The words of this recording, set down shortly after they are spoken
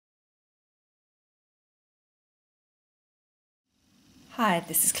Hi,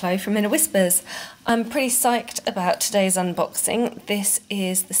 this is Chloe from Inner Whispers. I'm pretty psyched about today's unboxing. This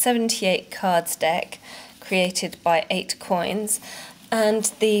is the 78 cards deck created by 8 Coins, and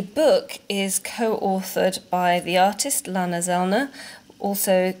the book is co-authored by the artist Lana Zellner,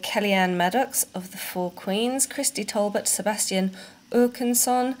 also Kelly-Ann Maddox of the 4 Queens, Christy Talbot, Sebastian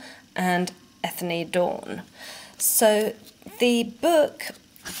Åkesson and Ethony. So the book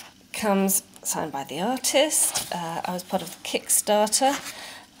comes signed by the artist. I was part of the Kickstarter,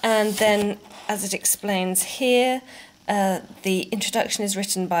 and then, as it explains here, the introduction is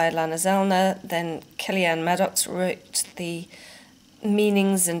written by Lana Zellner, then Kelly-Ann Maddox wrote the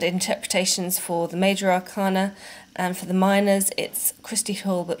meanings and interpretations for the major arcana, and for the minors it's Christy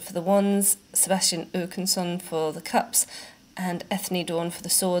Talbot for the wands, Sebastian Åkesson for the cups, and Ethony for the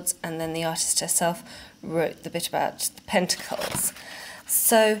swords, and then the artist herself wrote the bit about the pentacles.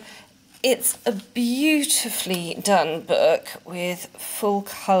 So it's a beautifully done book with full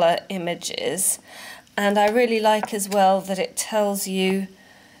colour images, and I really like as well that it tells you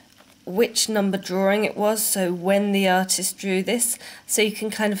which number drawing it was, so when the artist drew this, so you can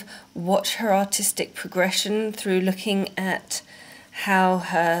kind of watch her artistic progression through looking at how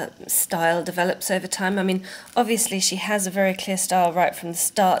her style develops over time. I mean, obviously she has a very clear style right from the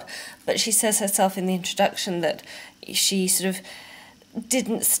start, but she says herself in the introduction that she sort of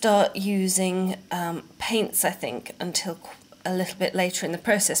didn't start using paints, I think, until a little bit later in the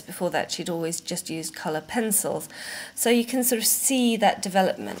process. Before that she'd always just used colour pencils. So you can sort of see that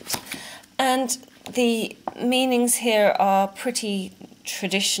development. And the meanings here are pretty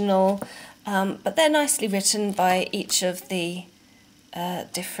traditional, but they're nicely written by each of the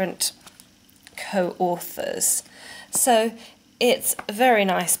different co-authors. So it's a very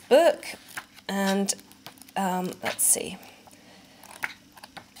nice book, and let's see.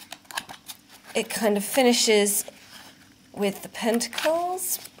 It kind of finishes with the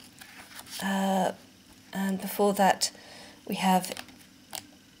pentacles, and before that we have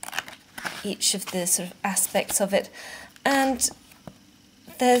each of the sort of aspects of it, and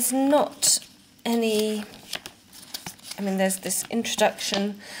there's not any, I mean, there's this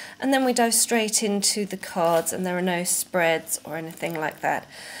introduction and then we dive straight into the cards, and there are no spreads or anything like that,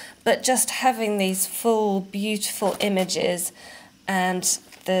 but just having these full beautiful images and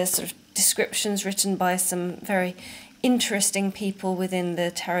the sort of descriptions written by some very interesting people within the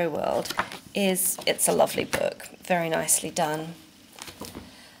tarot world it's a lovely book, very nicely done.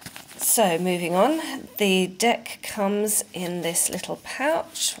 So moving on, the deck comes in this little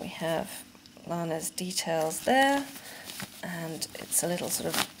pouch. We have Lana's details there, and it's a little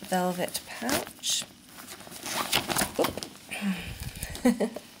sort of velvet pouch.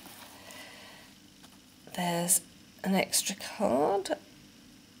 There's an extra card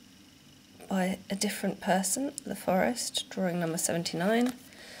by a different person, The Forest, drawing number 79,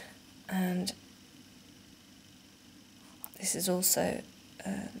 and this is also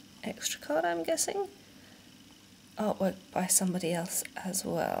an extra card, I'm guessing, artwork by somebody else as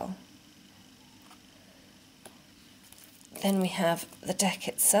well. Then we have the deck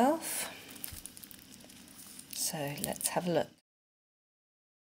itself, so let's have a look.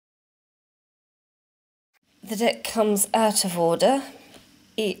 The deck comes out of order.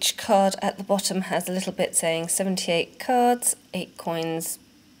 Each card at the bottom has a little bit saying 78 cards, 8 Coins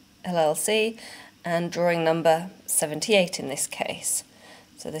LLC, and drawing number 78 in this case.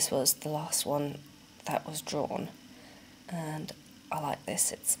 So this was the last one that was drawn, and I like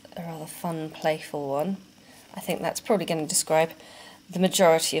this. It's a rather fun, playful one. I think that's probably going to describe the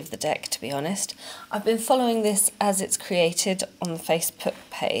majority of the deck, to be honest. I've been following this as it's created on the Facebook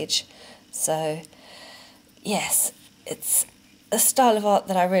page, so yes, it's a style of art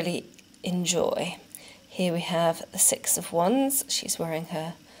that I really enjoy. Here we have the 6 of Wands. She's wearing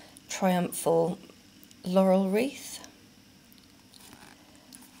her triumphal laurel wreath.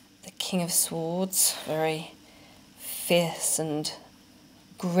 The King of Swords, very fierce and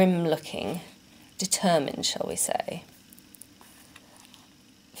grim looking, determined, shall we say.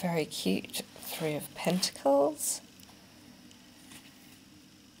 Very cute 3 of Pentacles.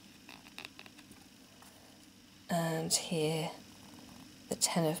 And here the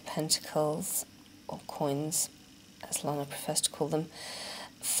 10 of Pentacles, or coins as Lana prefers to call them,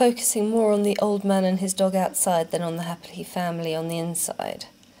 focusing more on the old man and his dog outside than on the happy family on the inside.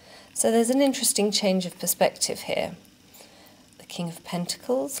 So there's an interesting change of perspective here. The King of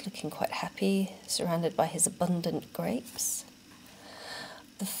Pentacles looking quite happy, surrounded by his abundant grapes.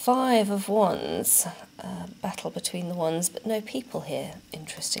 The 5 of Wands, battle between the wands, but no people here,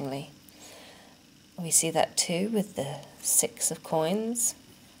 interestingly. We see that too with the 6 of Coins,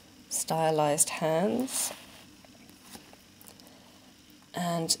 stylized hands.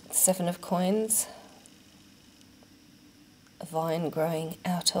 and 7 of coins, a vine growing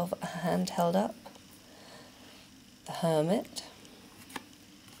out of a hand held up, the Hermit,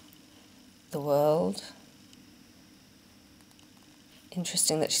 the World.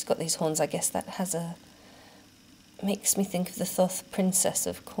 Interesting that she's got these horns. I guess that makes me think of the Thoth Princess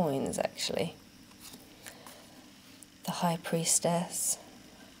of Coins, actually. The High Priestess.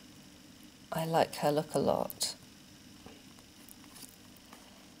 I like her look a lot.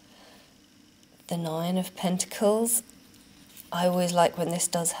 The 9 of Pentacles. I always like when this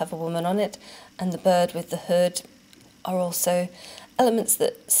does have a woman on it, and the bird with the hood are also elements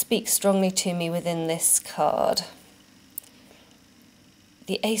that speak strongly to me within this card.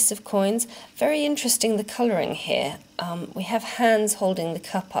 The Ace of Coins, very interesting the colouring here. We have hands holding the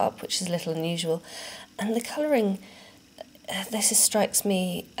cup up, which is a little unusual, and the colouring, this strikes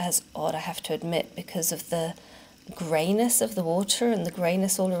me as odd, I have to admit, because of the greyness of the water and the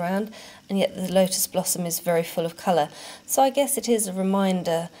greyness all around, and yet the lotus blossom is very full of colour. So I guess it is a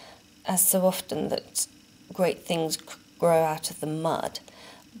reminder, as so often, that great things grow out of the mud,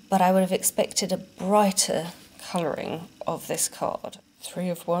 but I would have expected a brighter colouring of this card. 3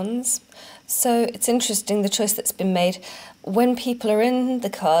 of Wands. So it's interesting the choice that's been made. When people are in the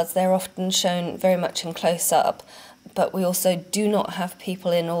cards, they're often shown very much in close up, but we also do not have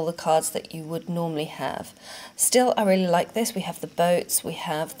people in all the cards that you would normally have. Still, I really like this. We have the boats, we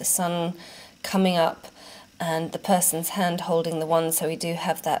have the sun coming up, and the person's hand holding the wand, so we do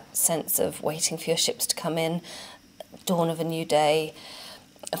have that sense of waiting for your ships to come in, dawn of a new day,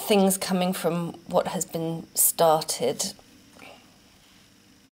 things coming from what has been started.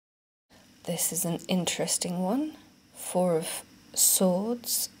 This is an interesting one. 4 of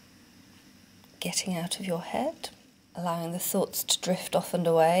Swords, getting out of your head, allowing the thoughts to drift off and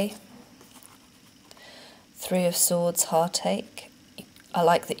away. 3 of Swords, Heartache. I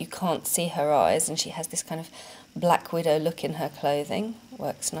like that you can't see her eyes, and she has this kind of Black Widow look in her clothing.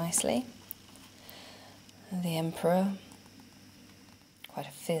 Works nicely. The Emperor. Quite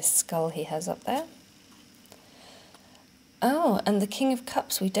a fierce skull he has up there. Oh, and the King of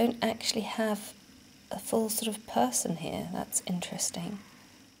Cups. We don't actually have a full sort of person here. That's interesting.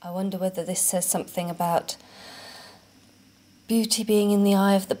 I wonder whether this says something about beauty being in the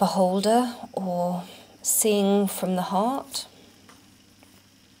eye of the beholder, or seeing from the heart.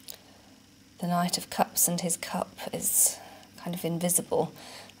 The Knight of Cups and his cup is kind of invisible.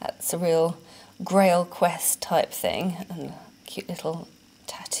 That's a real Grail quest type thing, and a cute little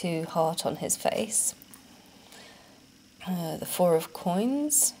tattoo heart on his face. The 4 of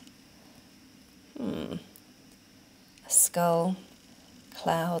Coins. A skull,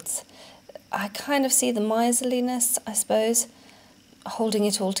 clouds. I kind of see the miserliness, I suppose, holding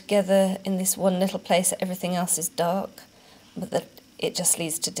it all together in this one little place that everything else is dark, but that it just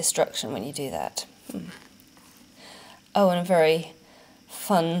leads to destruction when you do that. Oh, and a very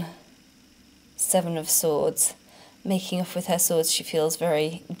fun 7 of Swords. Making off with her swords, she feels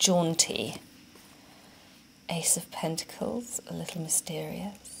very jaunty. Ace of Pentacles, a little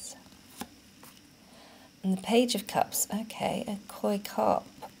mysterious. And the Page of Cups, okay, a koi carp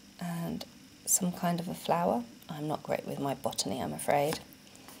and some kind of a flower. I'm not great with my botany, I'm afraid.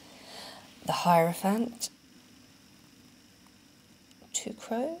 The Hierophant, 2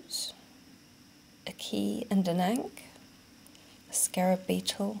 crows, a key and an ankh, a scarab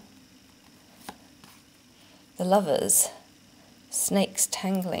beetle. The Lovers, snakes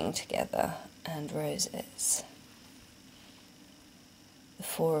tangling together, and roses. The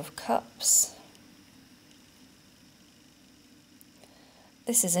 4 of Cups.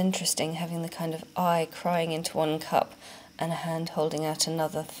 This is interesting, having the kind of eye crying into one cup and a hand holding out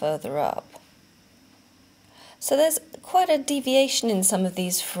another further up. So there's quite a deviation in some of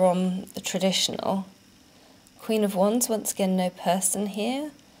these from the traditional. Queen of Wands, once again no person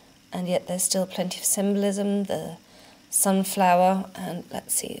here, and yet there's still plenty of symbolism. The sunflower, and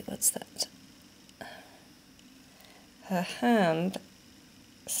let's see, what's that? Her hand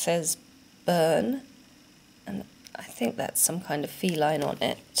says burn, and I think that's some kind of feline on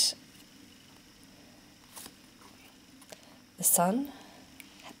it. The sun,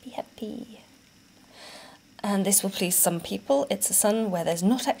 happy, happy. And this will please some people. It's a sun where there's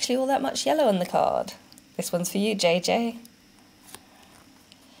not actually all that much yellow on the card. This one's for you, JJ.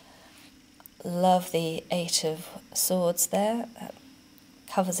 Love the 8 of Swords there. That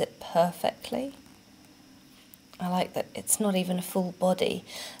covers it perfectly. I like that it's not even a full body.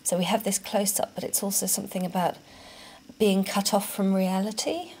 So we have this close-up, but it's also something about being cut off from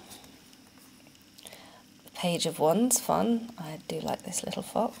reality. The Page of Wands, fun. I do like this little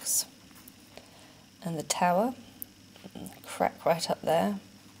fox. And the Tower, crack right up there.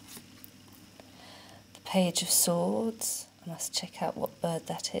 The Page of Swords. I must check out what bird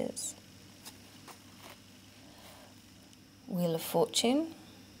that is. Wheel of Fortune.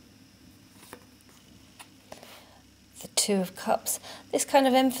 The Two of Cups. This kind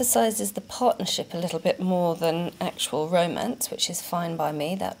of emphasises the partnership a little bit more than actual romance, which is fine by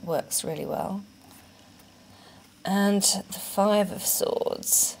me. That works really well. And the Five of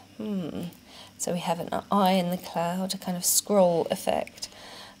Swords. So we have an eye in the cloud, a kind of scroll effect,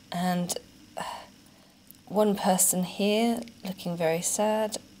 and one person here looking very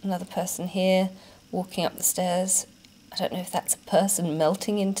sad, another person here walking up the stairs. I don't know if that's a person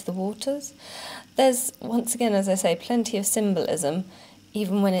melting into the waters. There's, once again, as I say, plenty of symbolism,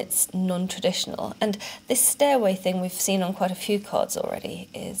 even when it's non-traditional. And this stairway thing we've seen on quite a few cards already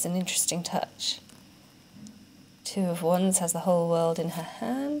is an interesting touch. Two of Wands has the whole world in her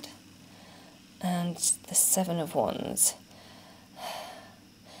hand. And the Seven of Wands.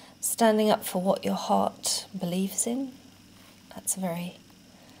 Standing up for what your heart believes in. That's a very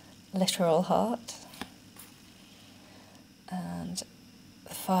literal heart. And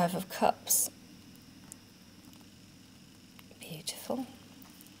the Five of Cups. Beautiful.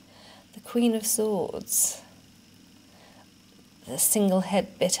 The Queen of Swords. The single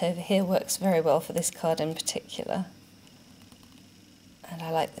head bit over here works very well for this card in particular. And I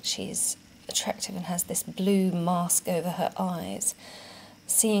like that she's attractive and has this blue mask over her eyes,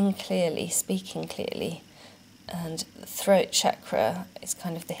 seeing clearly, speaking clearly, and the throat chakra is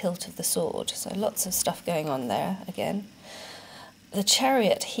kind of the hilt of the sword, so lots of stuff going on there again. The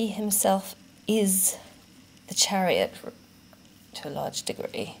Chariot, he himself is the Chariot to a large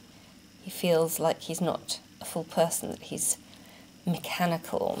degree. He feels like he's not a full person, that he's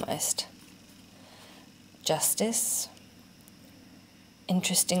mechanical almost. Justice.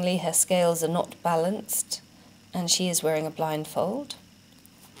 Interestingly, her scales are not balanced, and she is wearing a blindfold.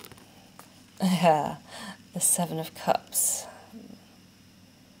 The Seven of Cups.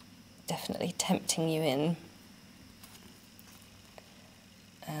 Definitely tempting you in.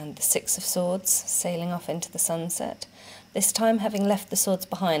 And the Six of Swords, sailing off into the sunset. This time having left the swords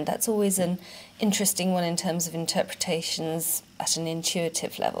behind. That's always an interesting one in terms of interpretations at an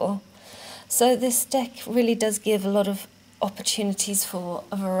intuitive level. So this deck really does give a lot of opportunities for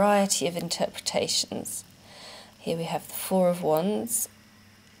a variety of interpretations. Here we have the Four of Wands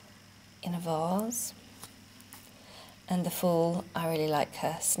in a vase. And the Fool, I really like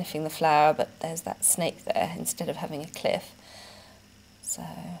her sniffing the flower, but there's that snake there instead of having a cliff. So,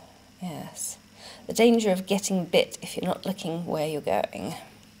 yes. The danger of getting bit if you're not looking where you're going.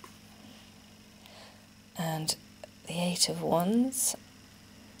 And the Eight of Wands.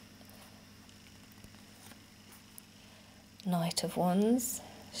 Knight of Wands,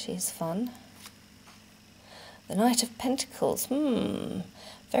 she's fun. The Knight of Pentacles,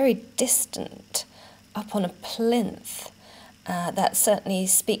 very distant, up on a plinth. That certainly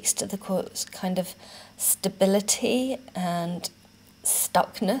speaks to the kind of stability and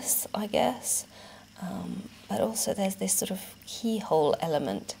stuckness, I guess. But also there's this sort of keyhole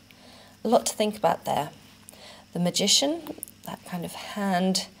element. A lot to think about there. The Magician, that kind of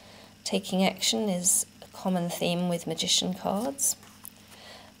hand taking action, is a common theme with Magician cards.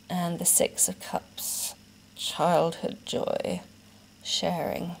 And the Six of Cups, childhood joy,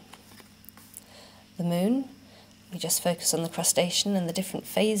 sharing. The Moon, we just focus on the crustacean and the different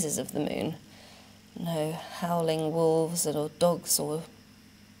phases of the moon. No howling wolves or dogs or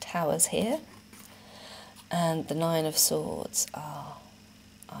towers here. And the Nine of Swords.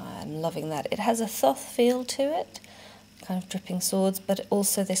 I'm loving that. It has a Thoth feel to it, kind of dripping swords, but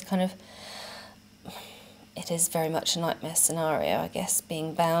also this kind of, it is very much a nightmare scenario, I guess,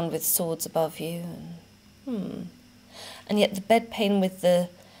 being bound with swords above you. And yet the bedpan with the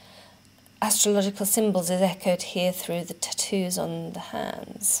astrological symbols is echoed here through the tattoos on the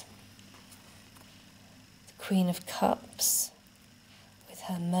hands. The Queen of Cups with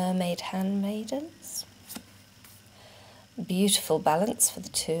her mermaid handmaidens. Beautiful balance for the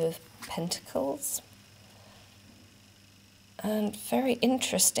Two of Pentacles. And very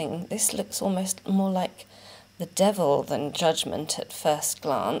interesting. This looks almost more like the devil than Judgment at first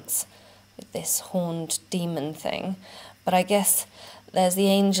glance, with this horned demon thing. But I guess there's the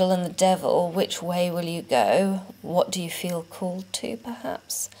angel and the devil. Which way will you go? What do you feel called to,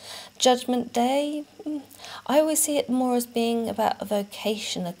 perhaps? Judgment Day? I always see it more as being about a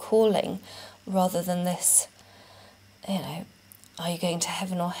vocation, a calling, rather than this, you know, are you going to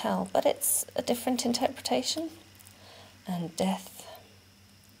heaven or hell? But it's a different interpretation. And death.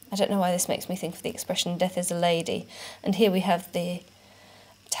 I don't know why this makes me think of the expression death is a lady. And here we have the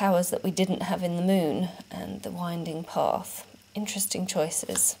towers that we didn't have in the moon, and the winding path. Interesting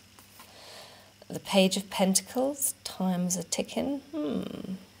choices. The Page of Pentacles, time's a ticking.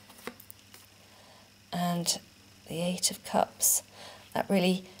 And the Eight of Cups. That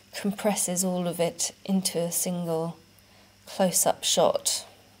really compresses all of it into a single close-up shot.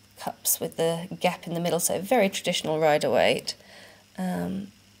 Cups with the gap in the middle, so very traditional Rider-Waite.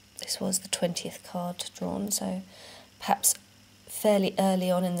 This was the 20th card drawn, so perhaps fairly early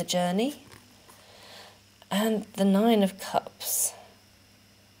on in the journey. And the Nine of Cups.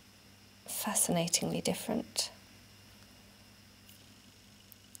 Fascinatingly different.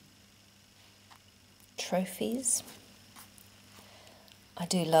 Trophies. I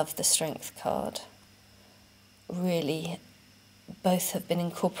do love the Strength card. Really, both have been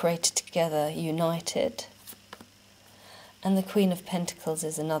incorporated together, united. And the Queen of Pentacles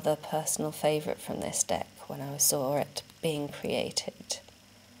is another personal favourite from this deck when I saw it being created.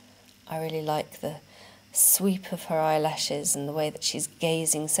 I really like the sweep of her eyelashes and the way that she's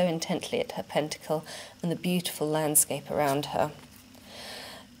gazing so intently at her pentacle and the beautiful landscape around her.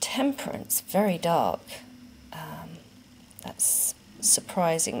 Temperance, very dark. That's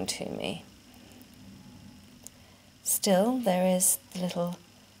surprising to me. Still, there is the little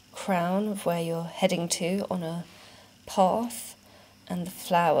crown of where you're heading to on a path, and the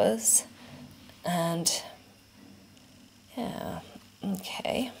flowers, and yeah,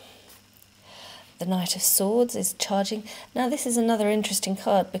 okay. The Knight of Swords is charging. Now this is another interesting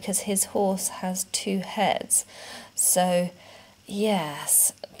card because his horse has two heads. So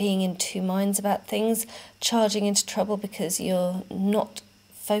yes, being in two minds about things, charging into trouble because you're not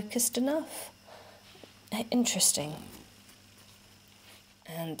focused enough. Interesting.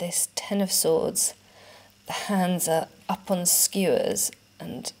 And this Ten of Swords, the hands are up on skewers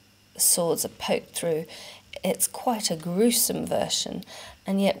and the swords are poked through. It's quite a gruesome version,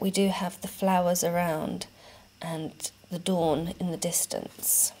 and yet we do have the flowers around and the dawn in the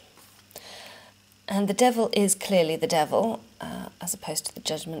distance. And the Devil is clearly the Devil, as opposed to the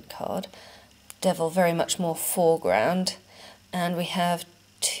Judgment card. Devil very much more foreground, and we have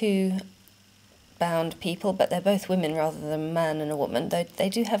two bound people, but they're both women rather than a man and a woman, though they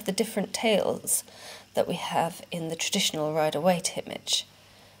do have the different tails that we have in the traditional Rider-Waite image.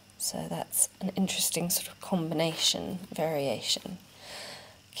 So that's an interesting sort of combination, variation.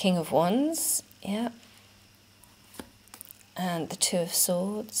 King of Wands, yeah. And the Two of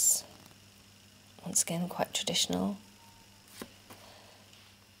Swords, once again quite traditional.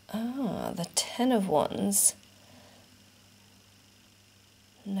 The Ten of Wands,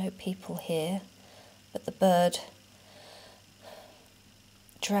 no people here, but the bird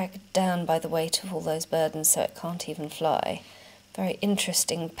dragged down by the weight of all those burdens so it can't even fly. Very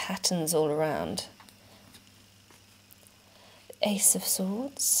interesting patterns all around. Ace of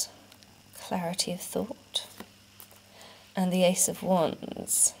Swords, clarity of thought, and the Ace of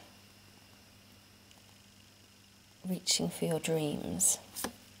Wands, reaching for your dreams.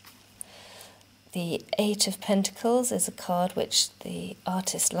 The Eight of Pentacles is a card which the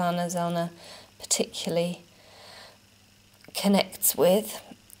artist Lana Zellner particularly connects with,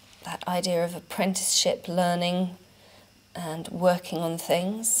 that idea of apprenticeship, learning and working on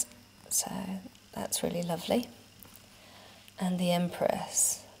things, so that's really lovely. And the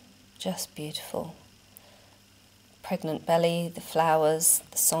Empress, just beautiful. Pregnant belly, the flowers,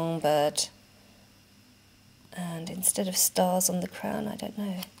 the songbird, and instead of stars on the crown, I don't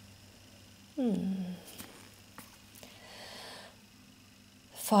know.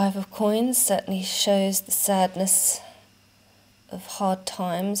 Five of Coins certainly shows the sadness of hard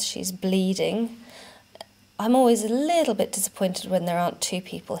times. She's bleeding. I'm always a little bit disappointed when there aren't two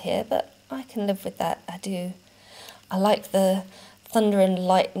people here, but I can live with that. I do. I like the thunder and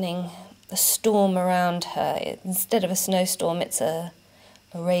lightning, the storm around her. Instead of a snowstorm, it's a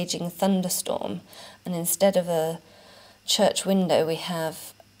raging thunderstorm. And instead of a church window, we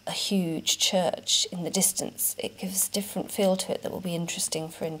have a huge church in the distance. It gives a different feel to it that will be interesting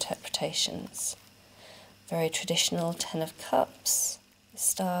for interpretations. Very traditional Ten of Cups, the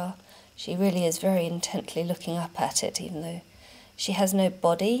star. She really is very intently looking up at it, even though she has no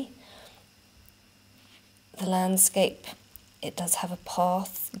body. The landscape, it does have a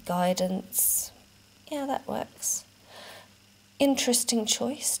path, guidance. Yeah, that works. Interesting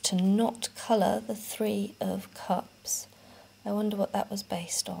choice to not colour the Three of Cups. I wonder what that was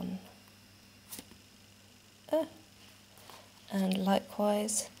based on. And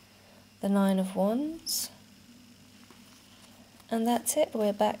likewise, the Nine of Wands. And that's it,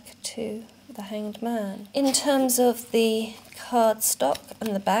 we're back to the Hanged Man. In terms of the card stock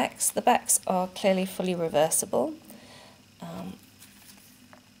and the backs are clearly fully reversible.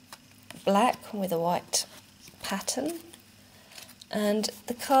 black with a white pattern, and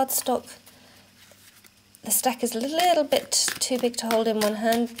the cardstock, the stack is a little bit too big to hold in one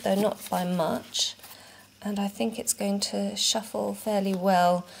hand, though not by much, and I think it's going to shuffle fairly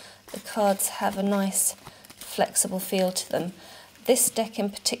well. The cards have a nice flexible feel to them. This deck in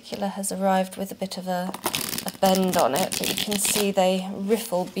particular has arrived with a bit of a bend on it, but you can see they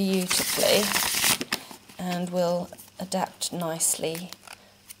riffle beautifully and will adapt nicely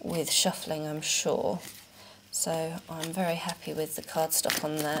with shuffling, I'm sure. So I'm very happy with the cardstock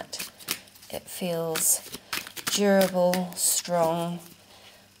on that. It feels durable, strong,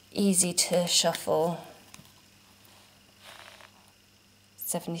 easy to shuffle.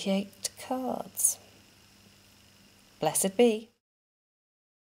 78 cards. Blessed be.